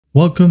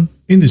Welcome.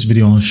 In this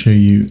video, I'll show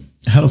you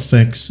how to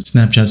fix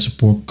Snapchat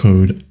support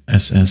code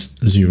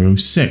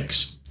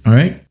SS06.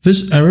 Alright,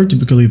 this error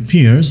typically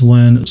appears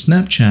when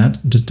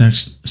Snapchat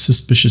detects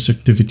suspicious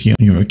activity on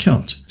your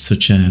account,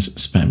 such as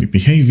spammy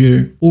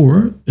behavior,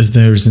 or if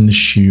there's an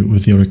issue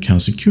with your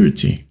account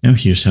security. Now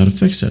here's how to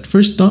fix it.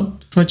 First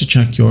up, try to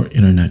check your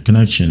internet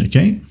connection,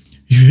 okay?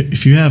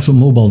 If you have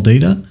mobile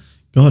data,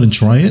 go ahead and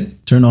try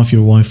it. Turn off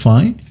your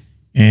Wi-Fi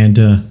and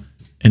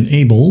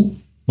enable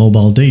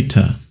mobile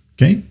data,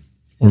 okay?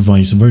 Or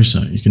vice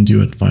versa. You can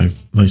do it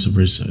vice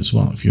versa as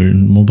well. If you're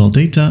in mobile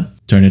data,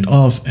 turn it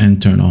off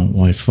and turn on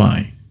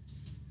Wi-Fi.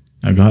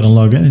 Now go ahead and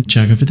log in and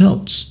check if it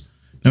helps.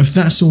 Now if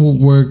that still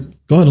won't work,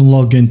 go ahead and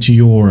log into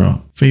your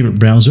favorite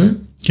browser.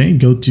 Okay,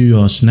 go to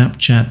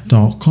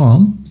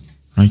snapchat.com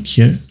right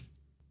here.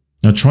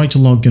 Now try to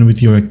log in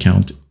with your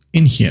account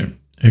in here.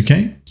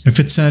 Okay, if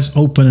it says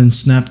open in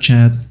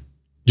Snapchat,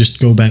 just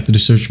go back to the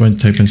search bar and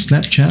type in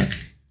Snapchat.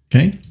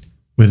 Okay,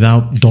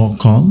 without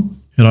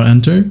 .com, hit on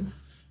enter.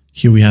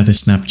 Here we have the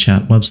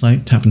Snapchat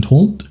website. Tap and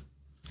hold.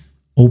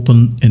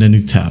 Open in a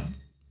new tab.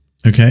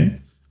 Okay,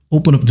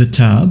 open up the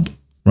tab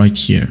right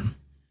here.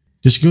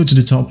 Just go to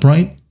the top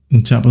right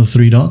and tap on the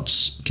three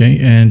dots. Okay,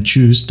 and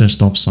choose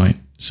desktop site.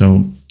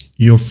 So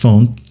your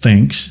phone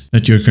thinks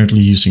that you're currently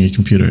using a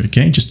computer.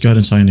 Okay, just go ahead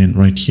and sign in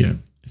right here.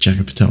 Check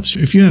if it helps.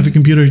 If you have a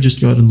computer, just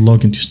go ahead and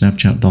log into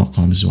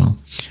snapchat.com as well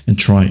and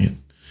try it.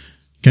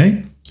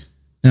 Okay,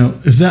 now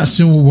if that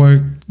still will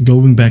work,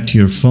 going back to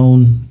your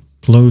phone,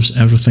 close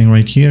everything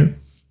right here.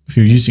 If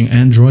you're using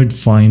Android,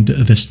 find the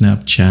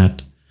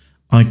Snapchat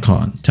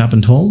icon. Tap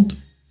and hold.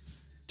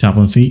 Tap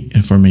on the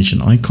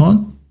information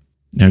icon.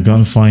 Now go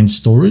and find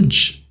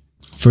storage.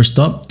 First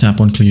up, tap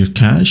on clear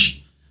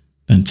cache.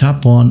 Then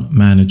tap on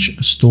manage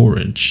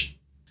storage.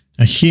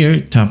 Now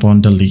here, tap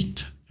on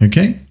delete.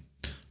 Okay.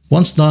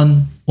 Once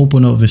done,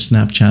 open up the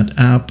Snapchat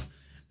app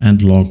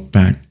and log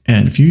back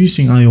in. If you're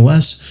using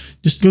iOS,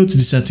 just go to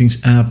the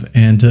settings app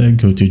and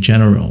go to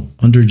general.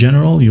 Under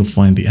general, you'll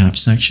find the app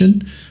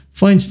section.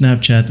 Find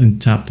Snapchat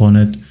and tap on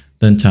it.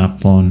 Then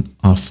tap on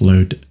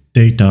offload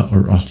data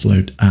or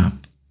offload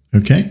app.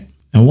 Okay.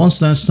 And once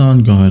that's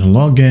done, go ahead and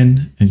log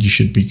in and you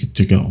should be good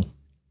to go.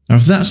 Now,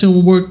 if that still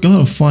will work, go ahead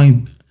and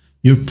find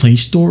your Play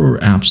Store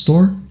or App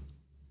Store.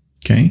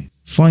 Okay.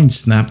 Find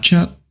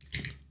Snapchat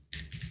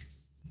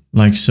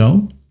like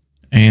so.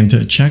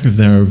 And check if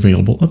there are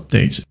available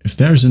updates. If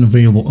there's an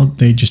available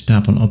update, just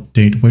tap on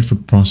update, wait for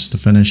the process to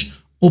finish,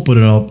 open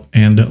it up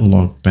and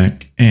log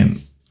back in.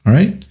 All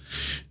right.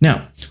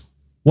 Now,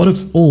 what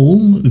if all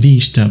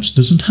these steps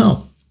doesn't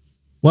help?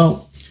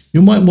 Well,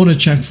 you might want to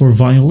check for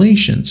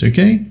violations.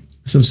 Okay.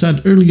 As I've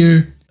said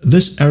earlier,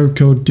 this error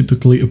code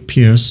typically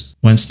appears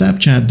when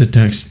Snapchat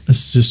detects a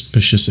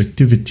suspicious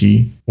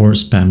activity or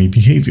spammy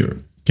behavior.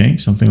 Okay.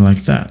 Something like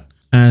that,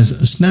 as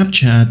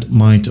Snapchat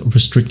might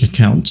restrict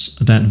accounts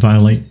that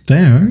violate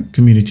their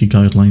community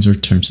guidelines or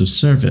terms of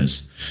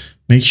service.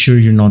 Make sure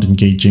you're not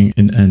engaging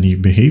in any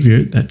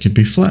behavior that could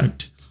be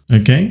flagged.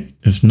 Okay,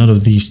 if none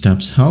of these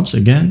steps helps,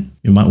 again,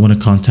 you might want to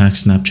contact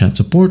Snapchat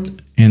support,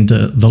 and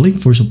the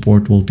link for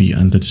support will be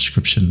in the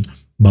description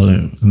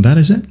below. And that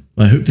is it.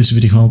 I hope this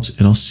video helps,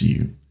 and I'll see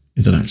you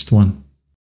in the next one.